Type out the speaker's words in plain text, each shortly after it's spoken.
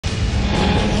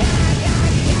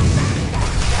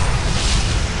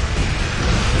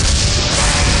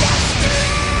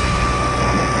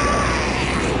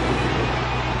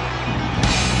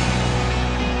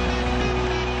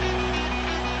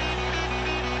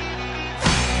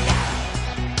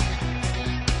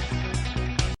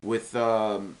with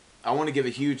I want to give a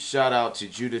huge shout out to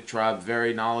Judah Tribe,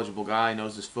 very knowledgeable guy. He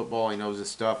knows his football, he knows his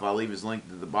stuff. I'll leave his link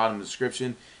to the bottom of the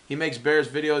description. He makes Bears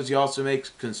videos. He also makes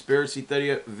conspiracy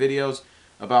videos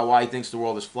about why he thinks the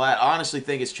world is flat. I honestly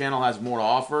think his channel has more to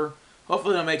offer.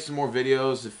 Hopefully he'll make some more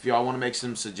videos. If y'all want to make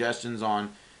some suggestions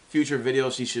on future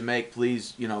videos he should make,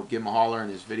 please, give him a holler in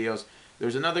his videos.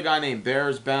 There's another guy named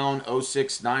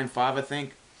BearsBound0695, I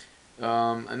think.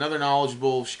 Another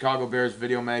knowledgeable Chicago Bears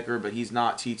video maker, but he's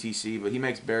not TTC, but he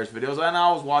makes Bears videos. And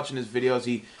I was watching his videos.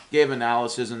 He gave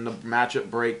analysis and the matchup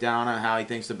breakdown on how he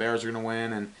thinks the Bears are going to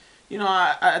win. And,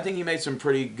 I think he made some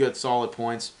pretty good, solid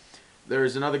points.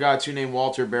 There's another guy, too, named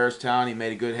Walter Bearstown. He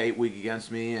made a good hate week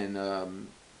against me, and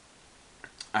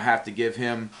I have to give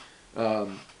him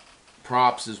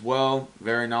props as well.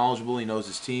 Very knowledgeable. He knows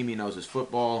his team. He knows his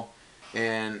football.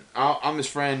 And I'm his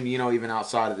friend, even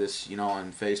outside of this,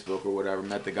 on Facebook or whatever.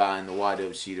 Met the guy in the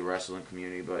YWC, the wrestling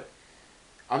community. But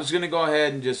I'm just going to go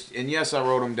ahead and yes, I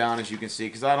wrote him down, as you can see,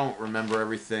 because I don't remember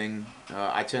everything.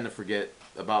 I tend to forget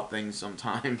about things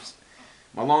sometimes.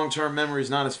 My long-term memory is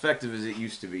not as effective as it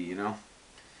used to be,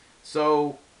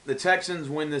 So the Texans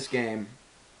win this game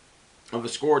of a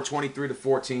score of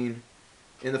 23-14.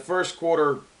 In the first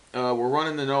quarter, we're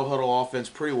running the no-huddle offense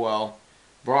pretty well.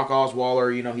 Brock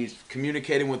Osweiler, he's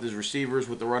communicating with his receivers,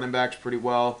 with the running backs pretty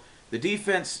well. The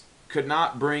defense could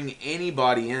not bring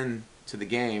anybody in to the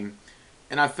game,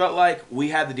 and I felt like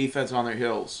we had the defense on their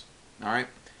heels. All right.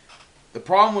 The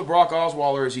problem with Brock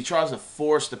Osweiler is he tries to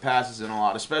force the passes in a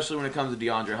lot, especially when it comes to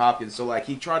DeAndre Hopkins. So,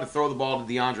 he tried to throw the ball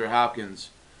to DeAndre Hopkins.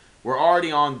 We're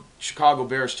already on Chicago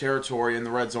Bears territory in the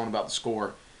red zone about to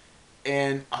score.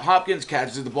 And Hopkins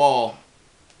catches the ball,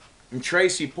 and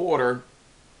Tracy Porter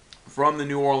from the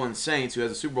New Orleans Saints, who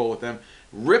has a Super Bowl with them,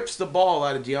 rips the ball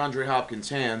out of DeAndre Hopkins'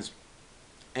 hands,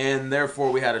 and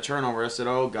therefore we had a turnover. I said,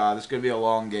 oh, God, this is going to be a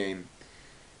long game.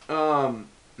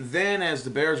 Then as the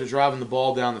Bears are driving the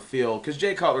ball down the field, because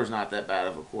Jay Cutler's not that bad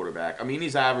of a quarterback. I mean,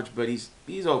 he's average, but he's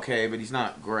okay, but he's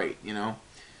not great,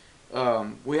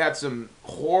 We had some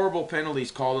horrible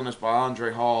penalties called on us by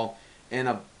Andre Hall, and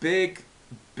a big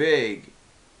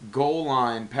goal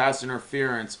line pass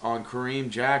interference on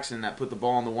Kareem Jackson that put the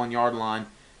ball on the 1 yard line.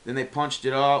 Then they punched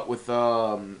it out with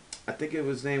I think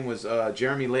his name was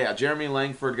Jeremy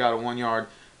Langford got a 1 yard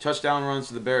touchdown run,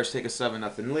 so the Bears take a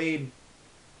 7-0 lead.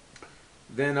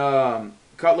 Then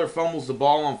Cutler fumbles the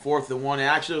ball on 4th and 1. It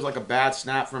actually was like a bad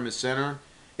snap from his center.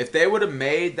 If they would have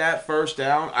made that first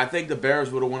down, I think the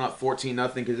Bears would have went up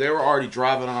 14-0 because they were already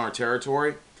driving on our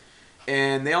territory,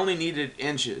 and they only needed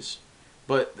inches.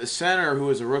 But the center, who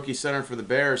was a rookie center for the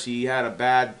Bears,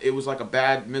 it was like a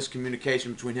bad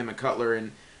miscommunication between him and Cutler,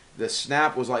 and the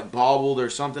snap was like bobbled or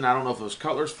something. I don't know if it was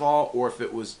Cutler's fault or if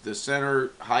it was the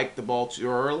center hiked the ball too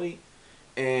early,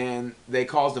 and they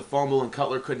caused a fumble, and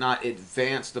Cutler could not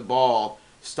advance the ball,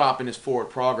 stopping his forward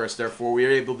progress. Therefore, we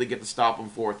were able to get the stop on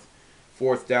fourth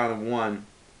down and 1.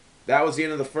 That was the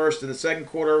end of the first. In the second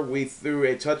quarter, we threw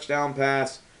a touchdown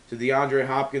pass to DeAndre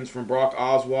Hopkins from Brock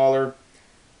Osweiler.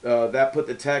 That put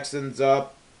the Texans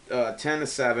up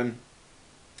 10-7.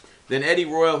 Then Eddie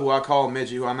Royal, who I call a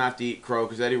midget, who I'm going to have to eat crow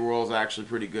because Eddie Royal is actually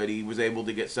pretty good. He was able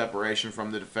to get separation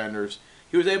from the defenders.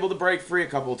 He was able to break free a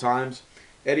couple of times.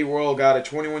 Eddie Royal got a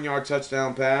 21-yard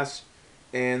touchdown pass,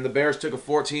 and the Bears took a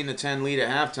 14-10 lead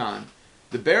at halftime.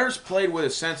 The Bears played with a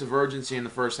sense of urgency in the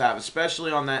first half,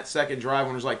 especially on that second drive when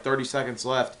there was like 30 seconds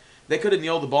left. They could have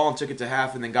kneeled the ball and took it to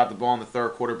half and then got the ball in the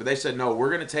third quarter, but they said, no, we're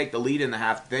going to take the lead in the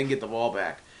half, then get the ball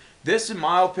back. This, in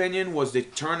my opinion, was the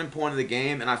turning point of the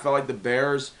game, and I felt like the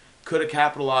Bears could have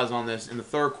capitalized on this in the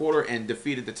third quarter and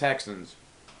defeated the Texans.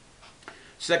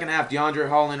 Second half, DeAndre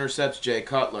Hall intercepts Jay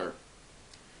Cutler.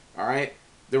 All right?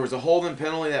 There was a holding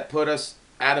penalty that put us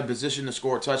out of position to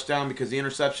score a touchdown because the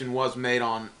interception was made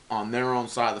on their own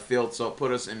side of the field, so it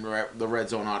put us in the red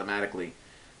zone automatically.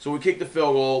 So we kicked the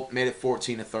field goal, made it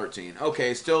 14-13.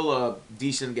 Okay, still a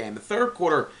decent game. The third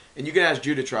quarter, and you can ask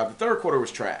Judah Tribe, the third quarter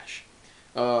was trash.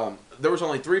 There was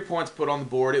only 3 points put on the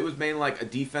board. It was mainly like a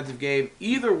defensive game.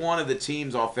 Either one of the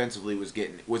teams offensively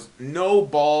was no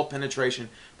ball penetration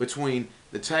between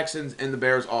the Texans and the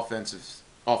Bears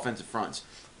offensive fronts.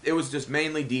 It was just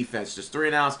mainly defense, just 3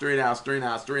 and outs, 3 and outs, 3 and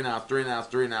outs, 3 and outs, 3 and outs,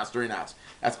 3 and outs, 3 and outs.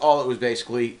 That's all it was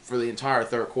basically for the entire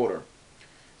third quarter.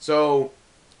 So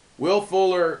Will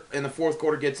Fuller in the fourth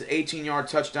quarter gets an 18-yard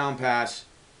touchdown pass.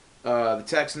 The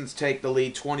Texans take the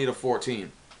lead 20-14.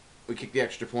 We kicked the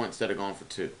extra point instead of going for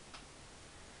 2.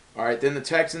 All right, then the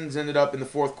Texans ended up in the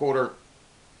fourth quarter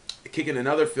kicking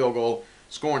another field goal,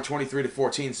 scoring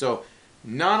 23-14. So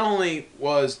not only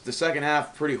was the second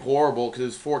half pretty horrible because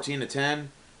it was 14-10,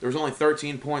 there was only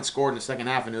 13 points scored in the second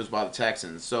half, and it was by the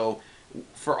Texans. So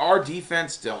For our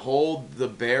defense to hold the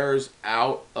Bears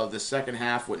out of the second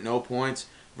half with no points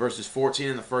versus 14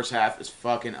 in the first half is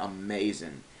fucking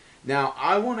amazing. Now,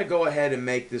 I want to go ahead and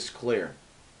make this clear.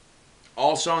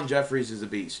 Alshon Jeffries is a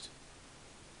beast.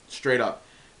 Straight up.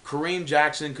 Kareem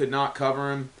Jackson could not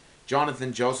cover him.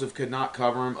 Jonathan Joseph could not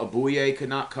cover him. Abuye could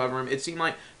not cover him. It seemed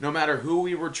like no matter who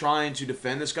we were trying to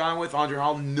defend this guy with, Andre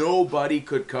Hall, nobody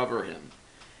could cover him.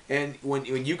 And when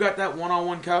you got that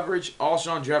one-on-one coverage,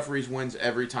 Alshon Jeffries wins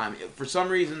every time. For some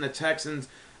reason, the Texans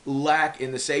lack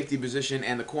in the safety position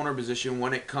and the corner position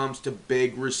when it comes to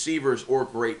big receivers or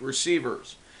great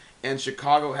receivers. And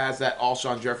Chicago has that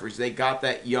Alshon Jeffries. They got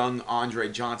that young Andre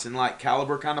Johnson-like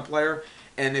caliber kind of player.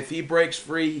 And if he breaks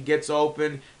free, he gets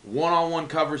open, one-on-one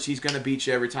covers, he's going to beat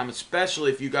you every time, especially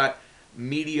if you got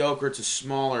mediocre to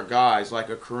smaller guys like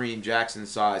a Kareem Jackson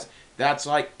size. That's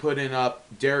like putting up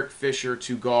Derek Fisher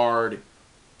to guard.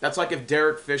 That's like if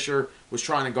Derek Fisher was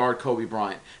trying to guard Kobe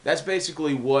Bryant. That's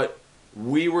basically what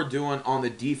we were doing on the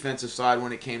defensive side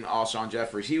when it came to Alshon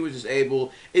Jeffries. He was just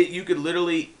able, you could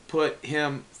literally put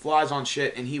him flies on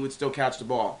shit and he would still catch the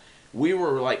ball. We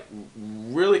were like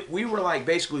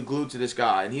basically glued to this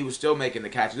guy, and he was still making the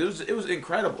catches. It was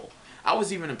incredible. I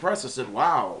was even impressed. I said,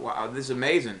 wow, this is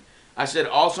amazing. I said,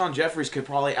 Alshon Jeffries could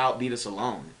probably outbeat us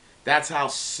alone. That's how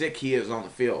sick he is on the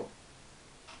field.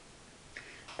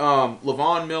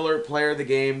 Levon Miller, player of the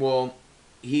game. Well,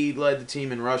 he led the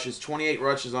team in rushes, 28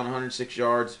 rushes on 106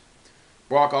 yards.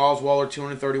 Brock Osweiler,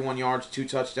 231 yards, 2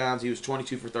 touchdowns. He was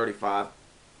 22 for 35,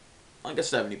 like a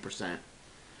 70%.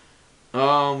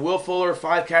 Will Fuller,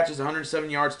 5 catches, 107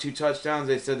 yards, 2 touchdowns.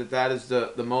 They said that is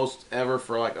the most ever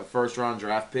for like a first-round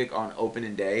draft pick on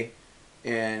opening day.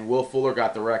 And Will Fuller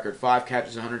got the record. 5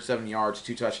 catches, 107 yards,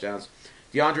 2 touchdowns.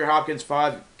 DeAndre Hopkins,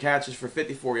 5 catches for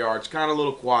 54 yards. Kind of a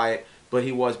little quiet, but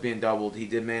he was being doubled. He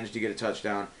did manage to get a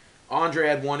touchdown. Andre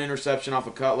had 1 interception off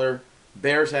of Cutler.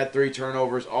 Bears had 3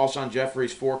 turnovers. Alshon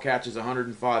Jeffries, 4 catches,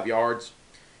 105 yards.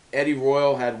 Eddie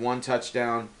Royal had 1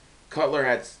 touchdown.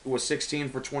 Cutler was 16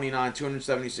 for 29,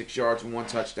 276 yards and 1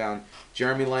 touchdown.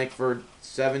 Jeremy Langford,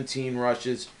 17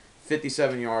 rushes,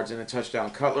 57 yards and a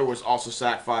touchdown. Cutler was also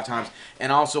sacked 5 times.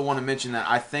 And I also want to mention that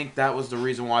I think that was the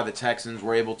reason why the Texans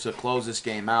were able to close this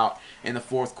game out in the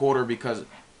fourth quarter, because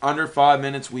under 5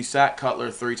 minutes we sacked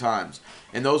Cutler 3 times.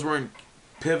 And those were in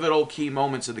pivotal key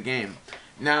moments of the game.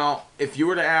 Now, if you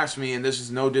were to ask me, and this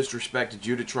is no disrespect to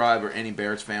Judah Tribe or any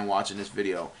Bears fan watching this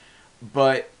video,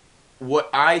 but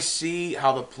what I see,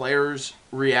 how the players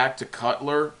react to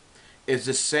Cutler, is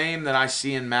the same that I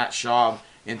see in Matt Schaub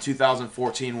in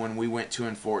 2014 when we went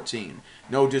 2-14.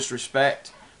 No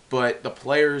disrespect, but the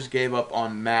players gave up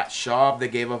on Matt Schaub. They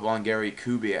gave up on Gary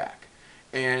Kubiak.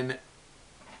 And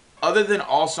other than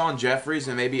Alshon Jeffries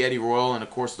and maybe Eddie Royal and, of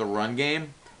course, the run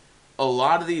game, a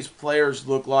lot of these players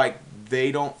look like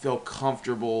they don't feel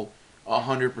comfortable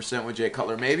 100% with Jay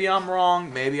Cutler. Maybe I'm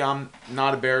wrong. Maybe I'm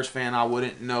not a Bears fan. I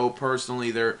wouldn't know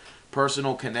personally their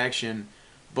personal connection.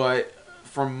 But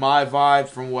from my vibe,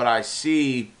 from what I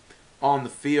see on the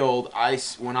field,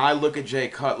 when I look at Jay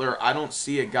Cutler, I don't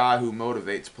see a guy who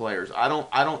motivates players. I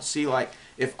don't see, like,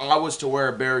 if I was to wear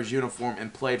a Bears uniform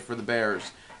and played for the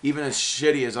Bears, even as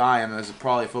shitty as I am, as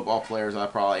probably a football player as I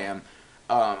probably am,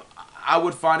 I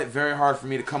would find it very hard for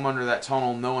me to come under that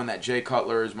tunnel knowing that Jay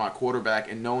Cutler is my quarterback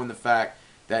and knowing the fact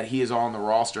that he is on the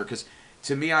roster. Because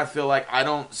to me, I feel like I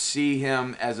don't see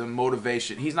him as a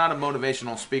motivation. He's not a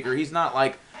motivational speaker. He's not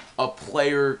like a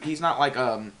player. He's not like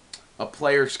a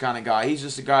player's kind of guy. He's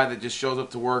just a guy that just shows up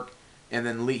to work and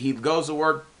then he goes to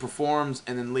work, performs,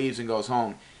 and then leaves and goes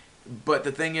home. But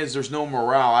the thing is, there's no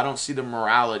morale. I don't see the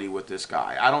morality with this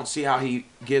guy. I don't see how he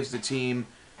gives the team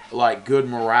like good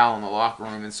morale in the locker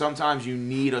room, and sometimes you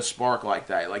need a spark like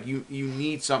that. Like you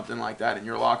need something like that in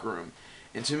your locker room.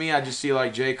 And to me, I just see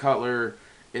like Jay Cutler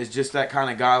is just that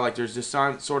kind of guy. Like there's just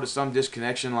some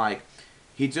disconnection. Like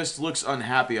he just looks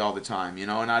unhappy all the time, you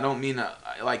know. And I don't mean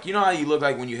like, you know how you look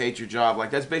like when you hate your job.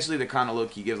 Like that's basically the kind of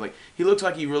look he gives. Like he looks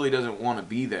like he really doesn't want to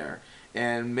be there.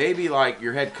 And maybe like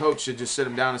your head coach should just sit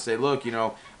him down and say, look, you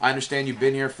know, I understand you've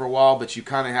been here for a while, but you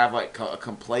kind of have like a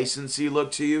complacency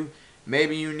look to you.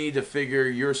 Maybe you need to figure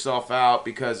yourself out,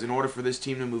 because in order for this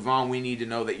team to move on, we need to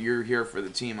know that you're here for the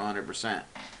team 100%.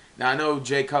 Now, I know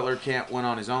Jay Cutler can't win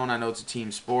on his own. I know it's a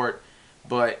team sport.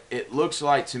 But it looks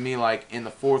like to me like in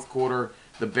the fourth quarter,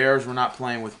 the Bears were not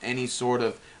playing with any sort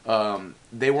of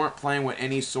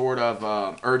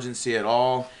urgency at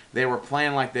all. They were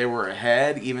playing like they were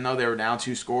ahead, even though they were down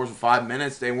 2 scores with 5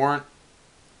 minutes. They weren't.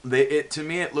 To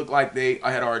me, it looked like they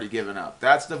had already given up.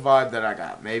 That's the vibe that I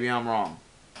got. Maybe I'm wrong.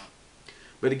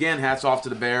 But again, hats off to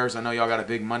the Bears. I know y'all got a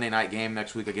big Monday night game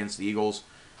next week against the Eagles.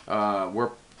 We're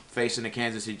facing the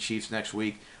Kansas City Chiefs next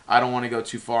week. I don't want to go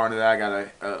too far into that. I got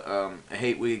a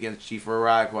hate week against Chief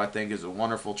Urag, who I think is a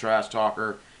wonderful trash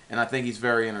talker, and I think he's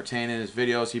very entertaining. His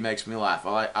videos, he makes me laugh.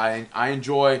 I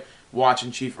enjoy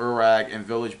watching Chief Urag and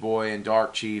Village Boy and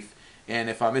Dark Chief. And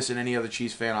if I'm missing any other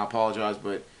Chiefs fan, I apologize,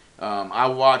 but I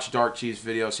watch Dark Chief's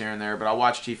videos here and there, but I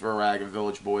watch Chief Urag and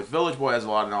Village Boy. Village Boy has a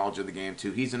lot of knowledge of the game,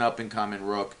 too. He's an up-and-coming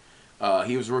rook.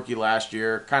 He was rookie last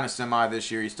year, kind of semi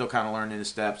this year. He's still kind of learning his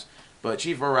steps. But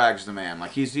Chief Urag's the man.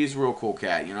 Like, he's a real cool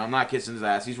cat. You know, I'm not kissing his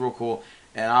ass. He's real cool.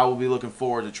 And I will be looking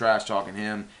forward to trash talking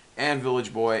him and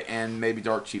Village Boy and maybe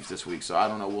Dark Chief this week. So I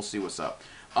don't know. We'll see what's up.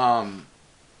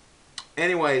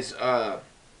 Anyways, I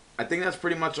think that's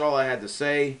pretty much all I had to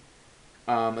say.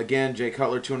 Again, Jay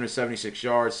Cutler, 276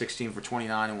 yards, 16 for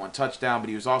 29 and 1 touchdown. But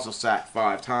he was also sacked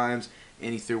 5 times,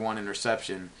 and he threw 1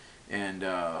 interception. And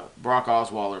Brock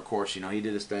Osweiler, of course, you know, he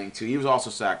did his thing too. He was also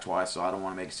sacked twice, so I don't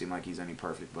want to make it seem like he's any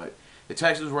perfect. But the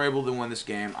Texans were able to win this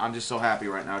game. I'm just so happy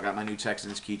right now. I got my new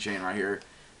Texans keychain right here,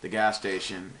 the gas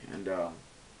station. And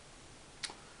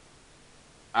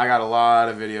I got a lot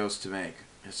of videos to make.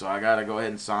 So I got to go ahead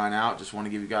and sign out. Just want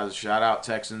to give you guys a shout out.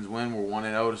 Texans win. We're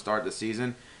 1-0 to start the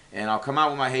season. And I'll come out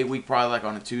with my hate week probably like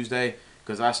on a Tuesday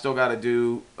because I still got to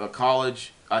do a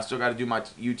college. I still got to do my UT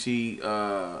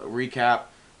recap.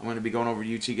 I'm going to be going over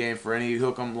the UT game. For any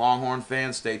Hook'em Longhorn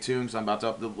fans, stay tuned because I'm about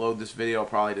to upload this video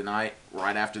probably tonight,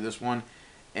 right after this one.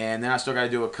 And then I still got to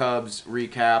do a Cubs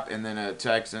recap and then a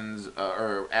Texans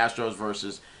or Astros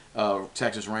versus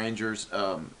Texas Rangers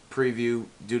preview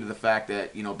due to the fact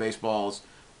that, you know, baseball's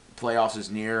playoffs is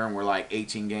near and we're like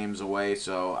 18 games away.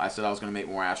 So I said I was going to make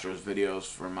more Astros videos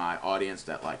for my audience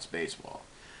that likes baseball.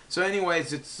 So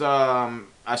anyways, it's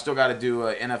I still got to do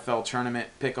an NFL tournament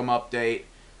pick'em update.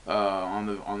 On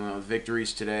the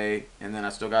victories today, and then I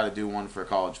still got to do one for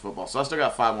college football. So I still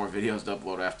got 5 more videos to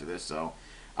upload after this. So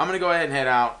I'm gonna go ahead and head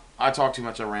out. I talk too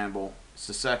much, I ramble. It's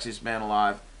the sexiest man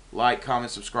alive. Like,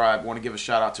 comment, subscribe. Want to give a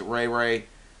shout out to Ray Ray.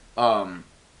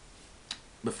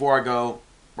 Before I go,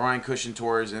 Brian Cushing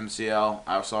tore his MCL.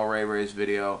 I saw Ray Ray's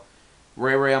video.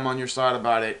 Ray Ray, I'm on your side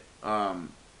about it.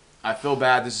 I feel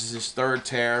bad. This is his 3rd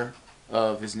tear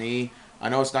of his knee. I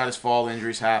know it's not his fault.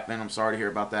 Injuries happen. I'm sorry to hear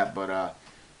about that, but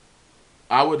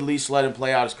I would at least let him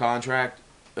play out his contract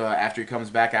after he comes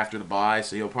back after the bye,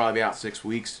 so he'll probably be out 6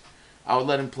 weeks. I would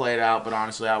let him play it out, but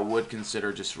honestly, I would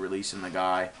consider just releasing the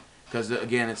guy because,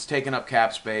 again, it's taking up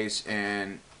cap space,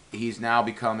 and he's now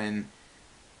becoming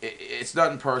 – it's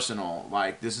nothing personal.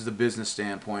 Like, this is a business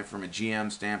standpoint, from a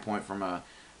GM standpoint, from a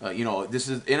you know, this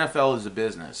is – NFL is a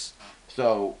business.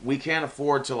 So we can't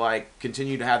afford to, like,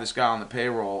 continue to have this guy on the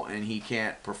payroll and he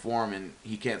can't perform and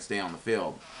he can't stay on the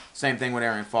field. Same thing with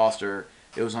Arian Foster.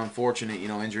 It was unfortunate, you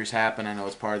know, injuries happen. I know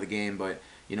it's part of the game, but,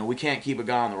 you know, we can't keep a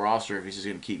guy on the roster if he's just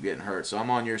going to keep getting hurt. So I'm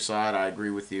on your side. I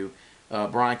agree with you.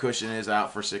 Brian Cushing is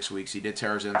out for 6 weeks. He did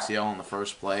tear his MCL on the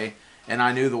first play, and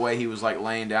I knew the way he was, like,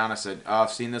 laying down. I said, oh,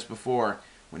 I've seen this before.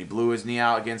 When he blew his knee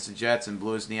out against the Jets and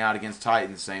blew his knee out against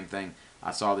Titans, same thing.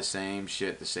 I saw the same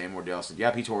shit, the same ordeal. I said,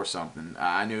 yep, he tore something.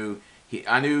 I knew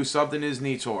something in his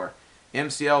knee tore.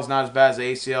 MCL is not as bad as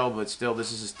ACL, but still,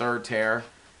 this is his 3rd tear.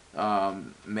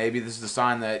 Maybe this is a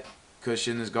sign that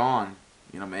Cushing is gone.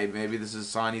 You know, maybe this is a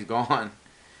sign he's gone.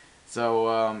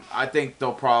 So I think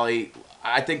they'll probably.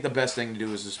 I think the best thing to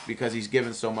do is just because he's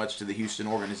given so much to the Houston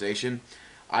organization.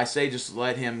 I say just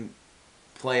let him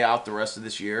play out the rest of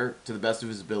this year to the best of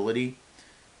his ability,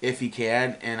 if he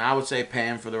can. And I would say pay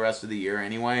him for the rest of the year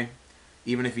anyway,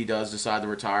 even if he does decide to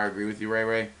retire. I agree with you, Ray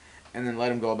Ray, and then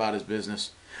let him go about his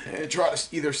business and try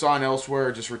to either sign elsewhere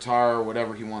or just retire or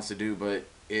whatever he wants to do. But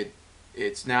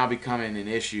it's now becoming an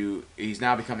issue. He's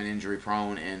now becoming injury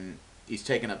prone, and he's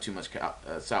taking up too much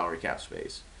salary cap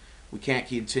space. We can't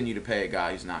continue to pay a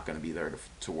guy who's not going to be there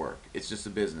to work. It's just a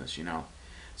business, you know.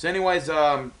 So anyways,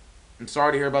 I'm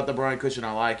sorry to hear about the Brian Cushing.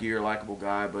 I like you. You're a likable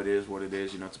guy, but it is what it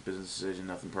is. You know, it's a business decision,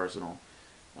 nothing personal.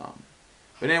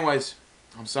 But anyways,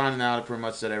 I'm signing out. I pretty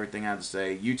much said everything I had to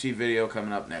say. UT video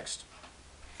coming up next.